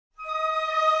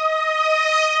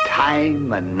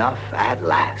time enough at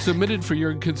last. Submitted for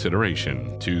your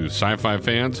consideration to sci-fi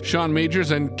fans Sean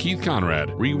Majors and Keith Conrad.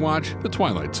 Rewatch The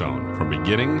Twilight Zone from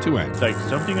beginning to end. It's like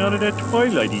something out of that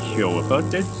Twilighty show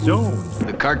about that zone.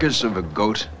 The carcass of a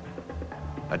goat,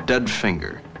 a dead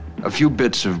finger, a few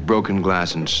bits of broken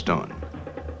glass and stone,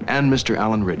 and Mr.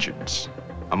 Alan Richards,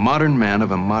 a modern man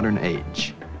of a modern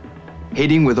age,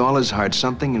 hating with all his heart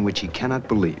something in which he cannot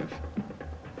believe,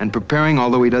 and preparing,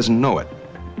 although he doesn't know it,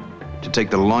 to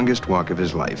take the longest walk of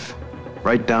his life,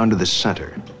 right down to the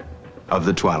center of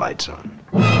the Twilight Zone.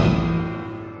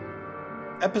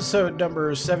 Episode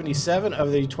number 77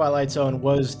 of the Twilight Zone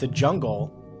was The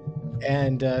Jungle.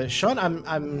 And Sean, I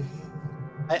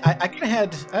kind of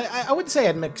had, I wouldn't say I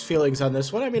had mixed feelings on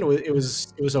this one. I mean, it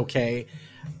was okay.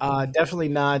 Definitely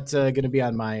not going to be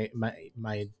on my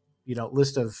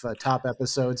list of top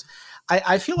episodes.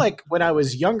 I feel like when I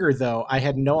was younger, though, I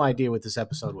had no idea what this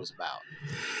episode was about.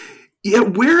 Yeah,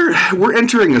 we're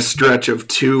entering a stretch of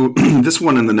two. This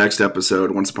one and the next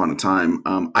episode, Once Upon a Time.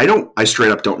 I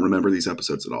straight up don't remember these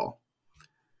episodes at all.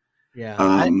 Yeah,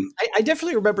 I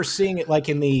definitely remember seeing it like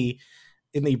in the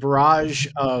barrage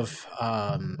of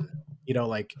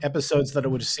like episodes that I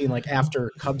would have seen like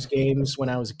after Cubs games when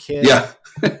I was a kid. Yeah.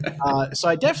 So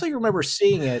I definitely remember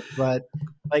seeing it, but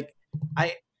like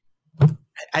I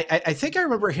think I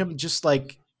remember him just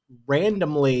like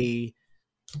randomly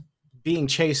being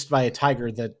chased by a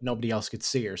tiger that nobody else could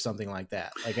see or something like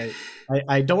that. Like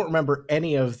I don't remember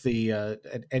any of the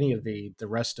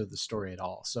rest of the story at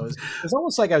all. So it's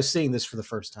almost like I was seeing this for the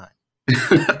first time.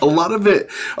 a lot of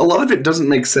it doesn't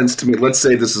make sense to me. Let's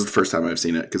say this is the first time I've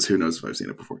seen it, because who knows if I've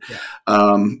seen it before. Yeah.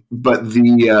 But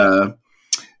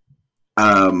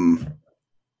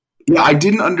I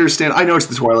didn't understand. I know it's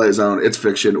the Twilight Zone, it's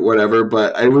fiction, whatever,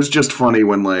 but it was just funny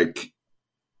when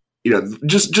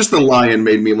just the lion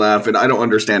made me laugh, and I don't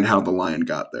understand how the lion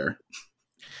got there.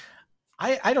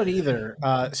 I don't either.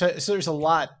 So there's a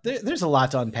lot. There's a lot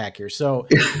to unpack here. So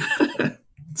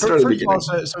first of all,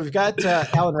 so we've got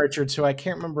Alan Richards, who I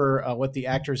can't remember what the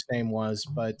actor's name was,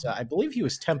 but I believe he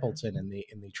was Templeton in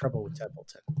the Trouble with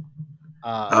Templeton.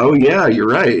 Oh yeah, you're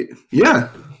right. Yeah,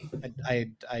 I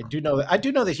do know that. I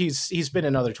do know that he's been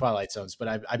in other Twilight Zones, but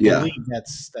I believe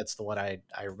that's the one I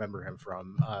remember him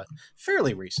from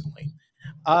fairly recently.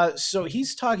 So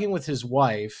he's talking with his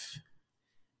wife,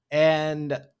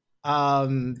 and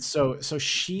so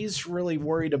she's really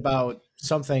worried about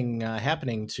something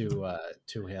happening to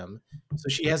him. So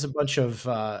she has a bunch of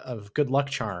good luck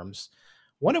charms,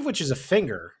 one of which is a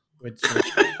finger, which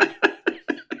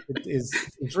is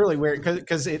really weird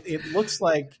because it looks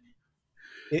like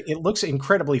it looks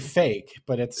incredibly fake,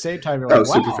 but at the same time you're like,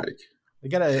 wow, super fake. They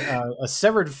got a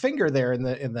severed finger there in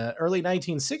the early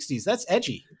 1960s. That's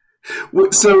edgy.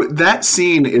 So that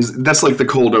scene that's like the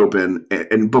cold open,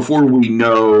 and before we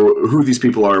know who these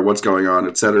people are, what's going on,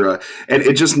 etc. And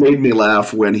it just made me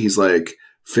laugh when he's like,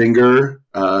 finger,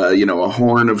 a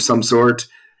horn of some sort,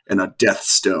 and a death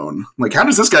stone. Like, how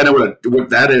does this guy know what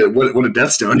that is? What a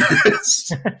death stone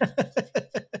is?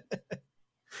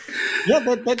 Yeah,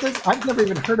 that I've never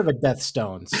even heard of a death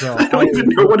stone, so I don't even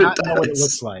know what it does. Know what it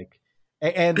looks like.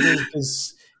 And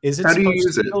is it how do you supposed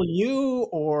use to kill you,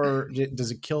 or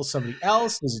does it kill somebody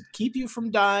else? Does it keep you from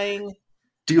dying?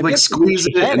 Do you squeeze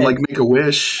it and make a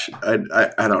wish? I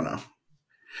don't know.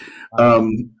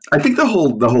 I think the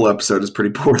whole episode is pretty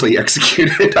poorly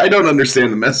executed. I don't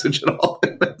understand the message at all.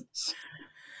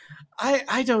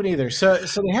 I don't either. So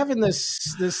they're having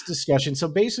this discussion. So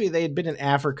basically, they had been in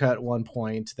Africa at one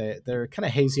point. They're kind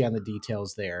of hazy on the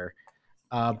details there.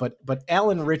 But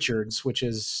Alan Richards, which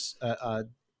is a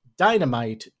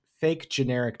dynamite fake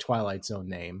generic Twilight Zone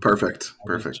name. Perfect.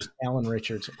 Alan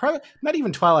Richards, probably not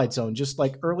even Twilight Zone, just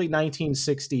like early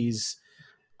 1960s.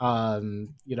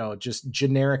 Just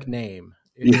generic name.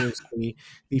 It was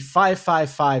the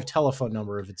 555 telephone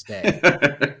number of its day.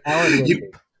 Alan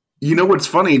Richards. You know what's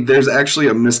funny? There's actually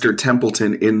a Mr.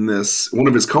 Templeton in this. One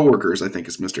of his coworkers, I think,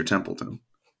 is Mr. Templeton.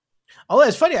 Oh,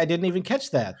 that's funny. I didn't even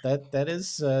catch that. That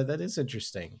is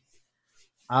interesting.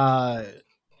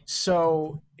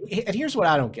 So, and here's what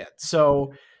I don't get.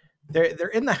 So, they're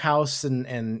in the house,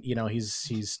 and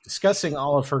he's discussing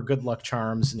all of her good luck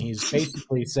charms, and he's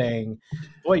basically saying,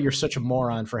 "Boy, you're such a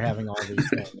moron for having all these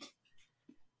things."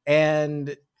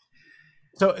 And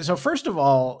so first of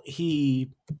all, he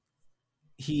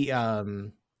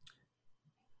so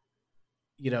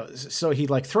he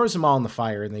like throws them all in the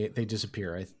fire, and they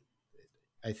disappear.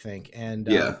 I think, and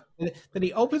then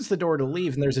he opens the door to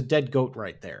leave, and there's a dead goat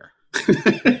right there.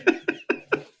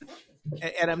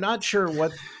 And I'm not sure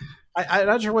what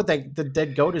the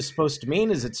dead goat is supposed to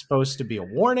mean. Is it supposed to be a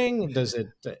warning? Does it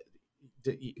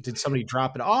did somebody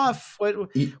drop it off?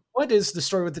 What is the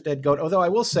story with the dead goat? Although I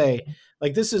will say,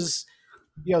 like, this is,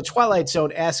 Twilight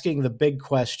Zone asking the big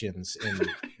questions in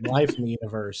life in the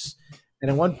universe. And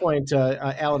at one point,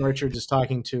 Alan Richards is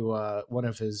talking to one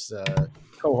of his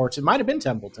cohorts. It might have been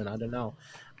Templeton, I don't know,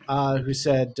 who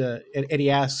said, and he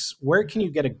asks, where can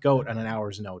you get a goat on an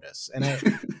hour's notice? And I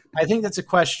think that's a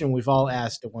question we've all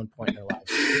asked at one point in our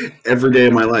lives. Every day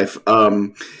of my life.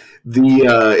 It'd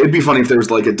be funny if there was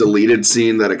like a deleted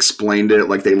scene that explained it,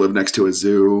 like they live next to a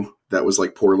zoo that was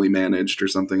like poorly managed or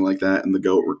something like that, and the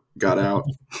goat got out.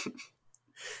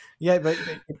 Yeah, but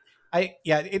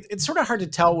it's sort of hard to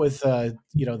tell with the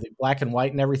black and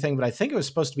white and everything, but I think it was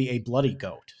supposed to be a bloody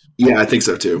goat. Yeah, I think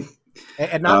so too.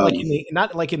 And not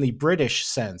like in the British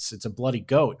sense, it's a bloody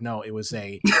goat. No, it was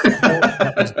a goat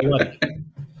that was bloody.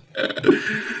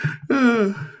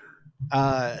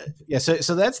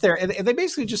 So that's there, and they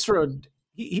basically just sort of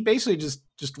he basically just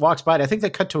walks by. I think they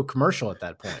cut to a commercial at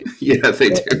that point. Yeah, they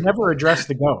do. Never addressed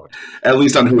the goat. At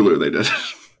least on Hulu, they did.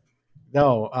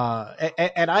 No,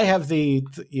 and I have these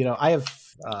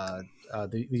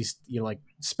like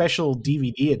special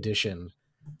DVD edition.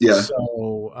 Yeah.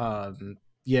 So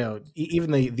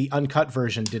even the uncut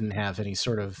version didn't have any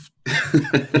sort of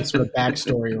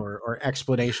backstory or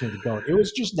explanation of the goat. It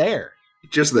was just there.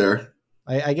 Just there.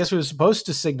 I guess it was supposed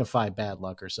to signify bad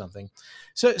luck or something.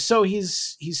 So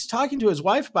he's talking to his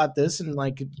wife about this and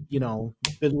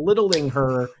belittling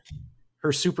her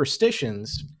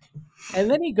superstitions. And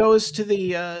then he goes to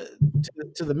the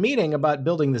meeting about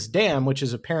building this dam, which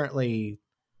is apparently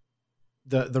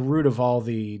the root of all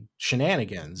the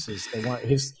shenanigans. Is they want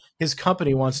his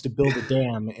company wants to build a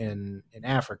dam in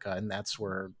Africa, and that's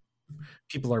where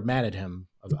people are mad at him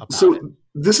about it.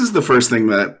 This is the first thing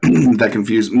that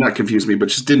not confused me, but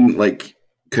just didn't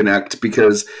connect,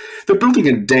 because they're building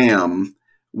a dam,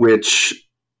 which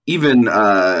even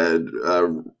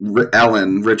Alan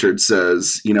Richards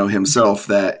says, himself,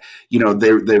 that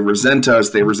they resent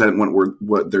us, they resent what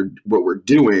we're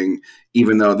doing,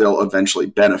 even though they'll eventually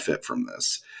benefit from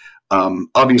this.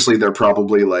 Obviously, they're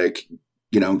probably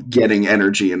getting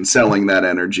energy and selling that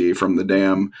energy from the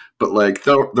dam, but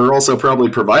they're also probably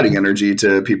providing energy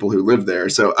to people who live there.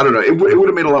 So I don't know. It would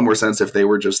have made a lot more sense if they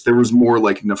were there was more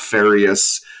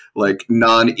nefarious,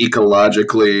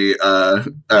 non-ecologically,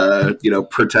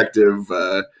 protective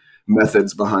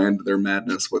methods behind their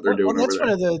madness. What they're doing.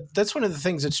 That's one of the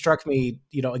things that struck me.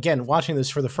 Again, watching this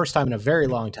for the first time in a very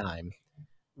long time.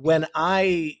 When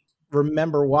I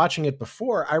remember watching it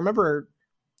before, I remember.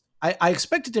 I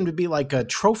expected him to be like a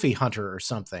trophy hunter or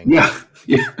something. Yeah.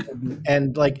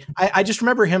 And I just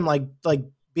remember him like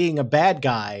being a bad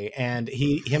guy and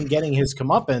him getting his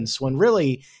comeuppance, when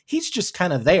really he's just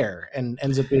kind of there and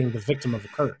ends up being the victim of a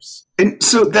curse. And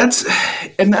so that's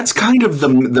kind of the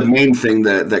main thing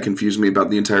that confused me about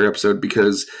the entire episode,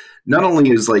 because not only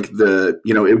is it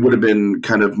would have been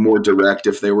kind of more direct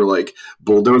if they were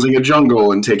bulldozing a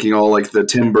jungle and taking all the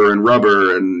timber and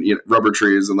rubber and rubber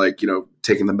trees and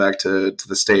taking them back to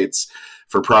the States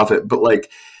for profit. But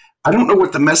I don't know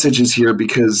what the message is here,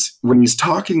 because when he's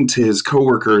talking to his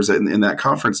coworkers in that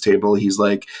conference table, he's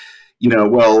like,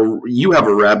 well, you have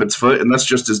a rabbit's foot, and that's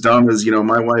just as dumb as,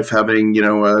 my wife having,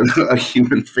 a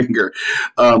human finger.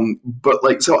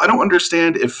 But so I don't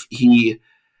understand if he's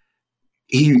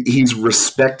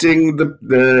respecting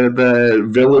the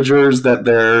villagers that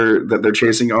they're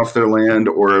chasing off their land,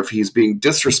 or if he's being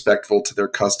disrespectful to their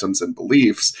customs and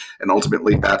beliefs, and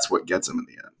ultimately that's what gets him in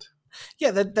the end.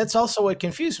 Yeah, that's also what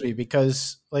confused me,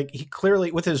 because he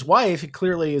clearly, with his wife, he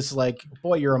clearly is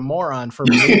boy, you're a moron for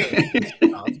me.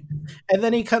 And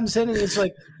then he comes in and he's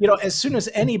as soon as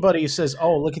anybody says,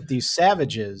 oh, look at these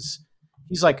savages,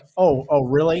 he's like, oh,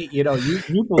 really? You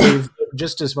believe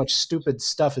just as much stupid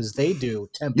stuff as they do.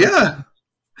 Yeah.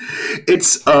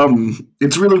 It's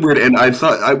really weird, and I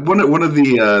thought one of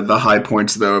the high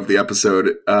points though of the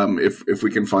episode, if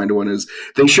we can find one, is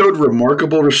they showed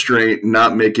remarkable restraint,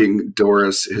 not making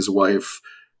Doris, his wife,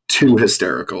 too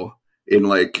hysterical in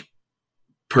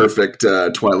perfect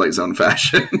Twilight Zone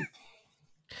fashion.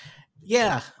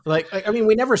 Yeah,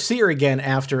 we never see her again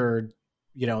after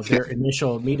their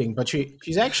initial meeting, but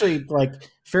she's actually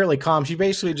fairly calm. She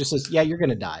basically just says, "Yeah, you're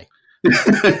gonna die."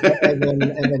 and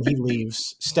then he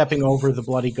leaves, stepping over the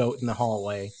bloody goat in the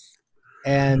hallway,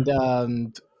 and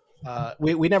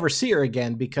we never see her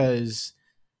again, because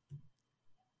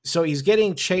he's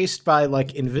getting chased by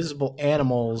invisible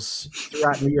animals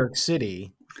throughout New York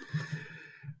City,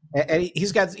 and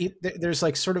there's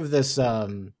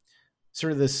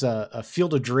this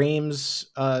Field of Dreams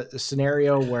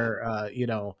scenario where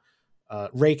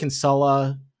Ray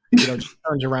Kinsella just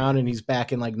turns around and he's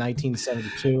back in like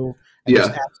 1972. And there's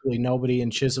absolutely nobody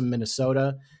in Chisholm,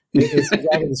 Minnesota. It's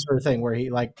exactly the sort of thing where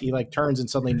he turns and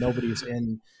suddenly nobody's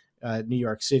in New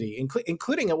York City,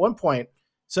 including at one point.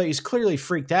 So he's clearly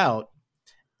freaked out,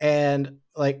 and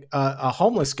like a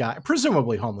homeless guy,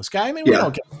 presumably homeless guy. I mean, we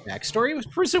don't get the backstory.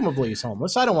 Presumably he's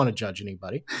homeless. I don't want to judge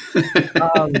anybody.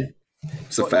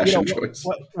 It's a fashion choice.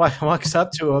 Walks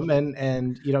up to him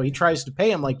and he tries to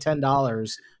pay him like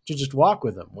 $10 to just walk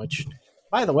with him. Which,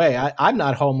 by the way, I'm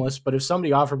not homeless, but if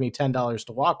somebody offered me $10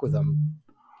 to walk with them,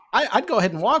 I'd go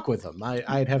ahead and walk with them.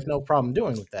 I'd have no problem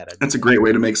doing with that. That's a great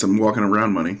way to make some walking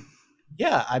around money.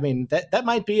 Yeah, I mean that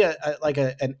might be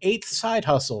an eighth side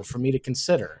hustle for me to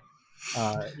consider.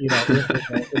 In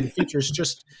the future, is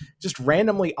just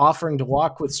randomly offering to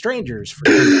walk with strangers.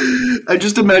 I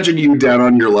just imagine you down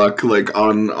on your luck, like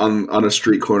on a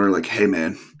street corner, like, hey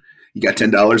man, you got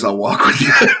 $10? I'll walk with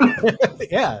you.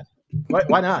 Yeah,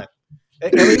 why not?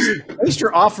 At least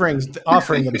you're offering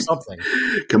them something.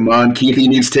 Come on, Keithy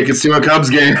needs tickets to a Cubs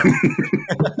game.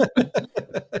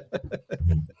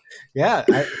 Yeah,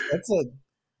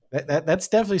 that's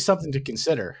definitely something to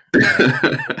consider in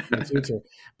the future.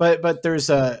 But there's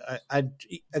I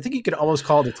think you could almost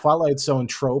call it a Twilight Zone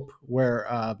trope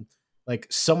where like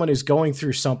someone is going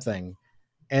through something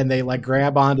and they like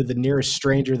grab onto the nearest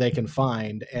stranger they can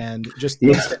find, and just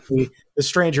instantly the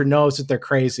stranger knows that they're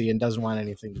crazy and doesn't want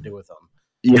anything to do with them.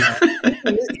 Yeah.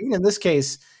 Even in this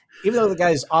case, even though the guy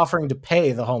is offering to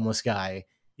pay the homeless guy,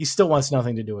 he still wants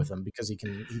nothing to do with him because he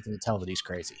can tell that he's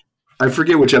crazy. I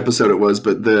forget which episode it was,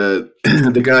 but the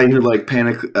guy who like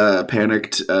panicked,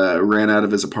 ran out of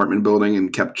his apartment building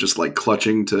and kept just like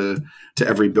clutching to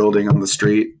every building on the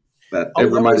street. It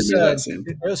reminded me of that scene.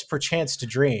 It was Perchance to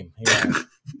Dream. Yeah.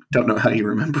 Don't know how you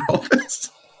remember all this.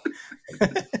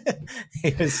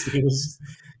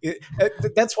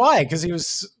 That's why, because he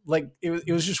was like,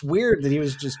 it was just weird that he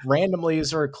was just randomly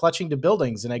sort of clutching to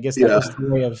buildings, and I guess that was the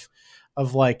way of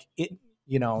like it.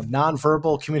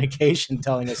 Nonverbal communication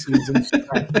telling us he was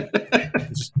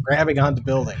just grabbing onto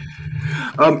building.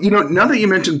 Now that you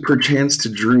mentioned Perchance to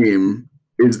Dream,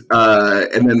 and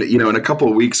then in a couple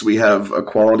of weeks we have A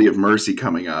Quality of Mercy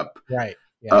coming up. Right.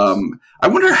 Yes. I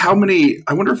wonder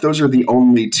if those are the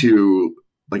only two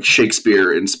like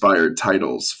Shakespeare inspired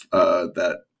titles of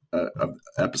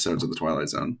episodes of the Twilight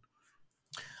Zone.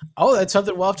 Oh, that's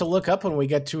something we'll have to look up when we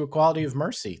get to A Quality of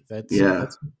Mercy. That's a good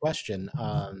question.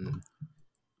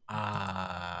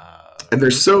 And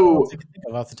they're so I can think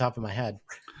of off the top of my head.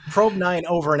 Probe 9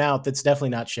 Over and Out. That's definitely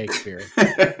not Shakespeare.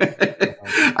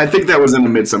 I think that was in A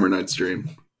Midsummer Night's Dream.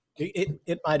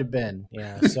 It might have been,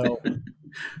 yeah.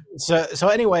 So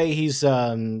anyway, he's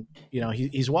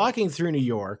he's walking through New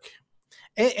York,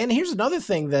 and here's another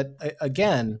thing that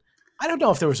again, I don't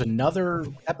know if there was another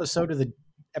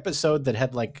episode that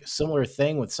had like similar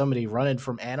thing with somebody running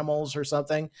from animals or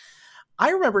something.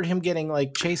 I remembered him getting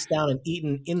like chased down and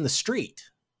eaten in the street.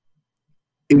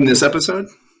 In this episode?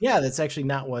 Yeah, that's actually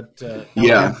not what.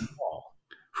 Yeah.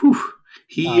 Whew.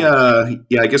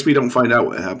 I guess we don't find out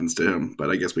what happens to him, but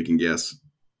I guess we can guess.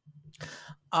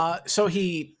 So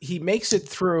he makes it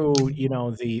through,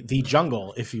 the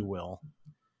jungle, if you will,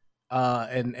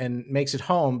 and makes it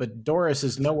home. But Doris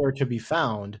is nowhere to be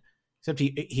found. Except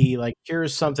he like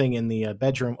hears something in the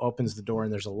bedroom, opens the door,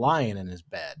 and there's a lion in his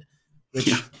bed.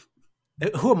 Which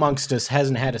who amongst us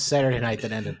hasn't had a Saturday night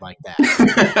that ended like that?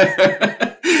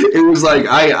 It was like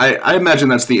I imagine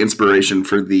that's the inspiration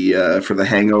for the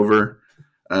Hangover.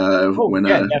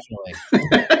 Definitely.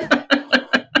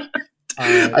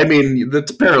 I mean,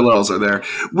 the parallels are there.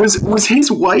 Was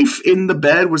his wife in the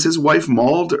bed? Was his wife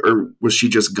mauled, or was she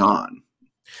just gone?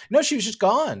 No, she was just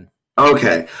gone.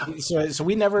 Okay. So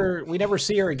we never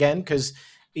see her again because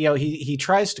he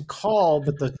tries to call,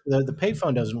 but the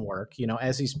payphone doesn't work.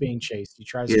 As he's being chased, he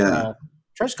tries to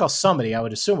call somebody. I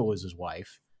would assume it was his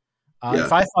wife.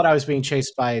 If I thought I was being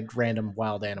chased by random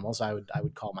wild animals, I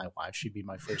would call my wife. She'd be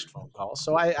my first phone call.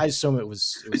 So I assume it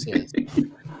was his.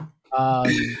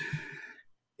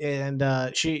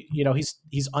 And she,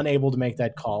 he's unable to make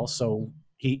that call. So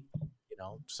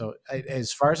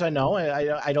as far as I know,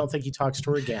 I don't think he talks to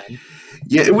her again.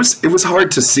 Yeah, it was hard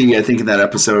to see, I think, in that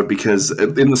episode, because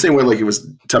in the same way, like it was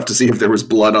tough to see if there was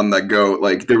blood on that goat.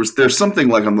 Like there's something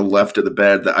like on the left of the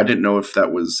bed that I didn't know if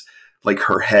that was like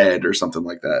her head or something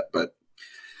like that. But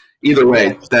either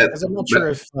way, I'm not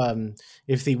sure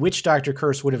if the witch doctor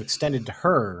curse would have extended to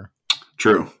her.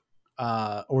 True.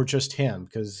 Or just him,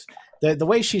 because the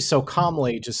way she so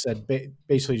calmly just said,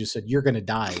 basically just said, "You're going to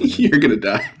die." You're going to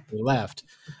die. He left.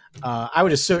 I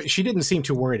would assume she didn't seem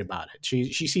too worried about it.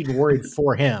 She seemed worried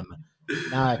for him,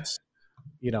 not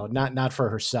not for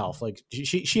herself. Like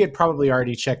she had probably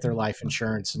already checked their life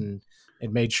insurance and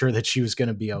made sure that she was going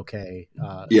to be okay.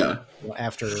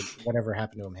 After whatever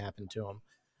happened to him.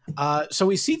 So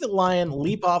we see the lion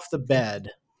leap off the bed,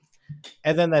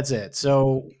 and then that's it.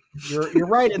 So you're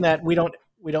right in that we don't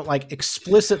like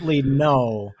explicitly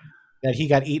know that he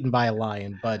got eaten by a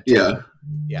lion, but yeah.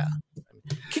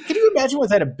 Can you imagine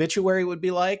what that obituary would be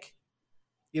like?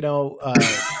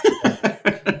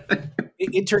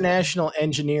 International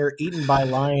engineer eaten by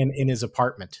lion in his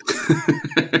apartment.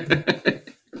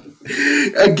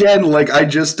 Again, like, I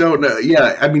just don't know.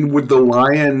 Yeah, I mean, would they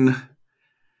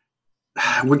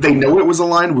know it was a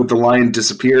lion? Would the lion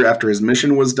disappear after his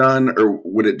mission was done? Or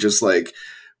would it just, like,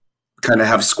 kind of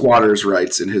have squatter's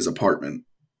rights in his apartment?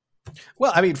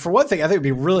 Well, I mean, for one thing, I think it'd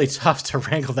be really tough to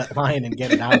wrangle that lion and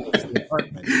get it out of the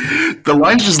apartment. The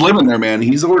lion's just living there, man.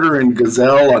 He's ordering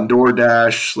gazelle on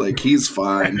DoorDash. Like, he's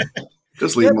fine.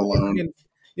 Just leave him alone. I mean,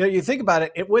 you think about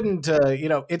it, it wouldn't,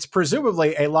 it's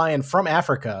presumably a lion from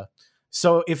Africa.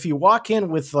 So if you walk in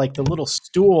with like the little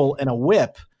stool and a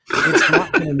whip, it's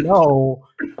not going to know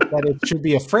that it should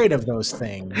be afraid of those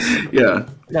things. Yeah.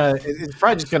 It's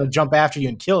probably just going to jump after you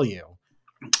and kill you.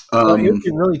 So it would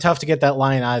be really tough to get that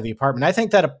lion out of the apartment. I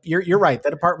think that you're right.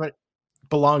 That apartment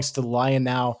belongs to the lion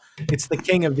now. It's the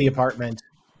king of the apartment.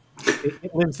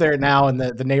 It lives there now, and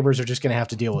the neighbors are just going to have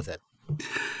to deal with it.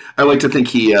 I like to think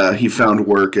he found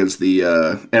work as the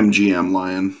MGM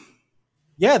lion.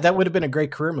 Yeah, that would have been a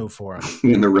great career move for him.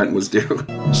 And the rent was due.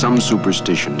 Some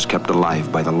superstitions kept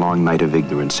alive by the long night of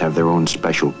ignorance have their own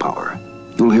special power.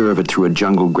 You'll hear of it through a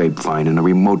jungle grapevine in a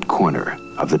remote corner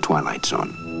of the Twilight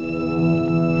Zone.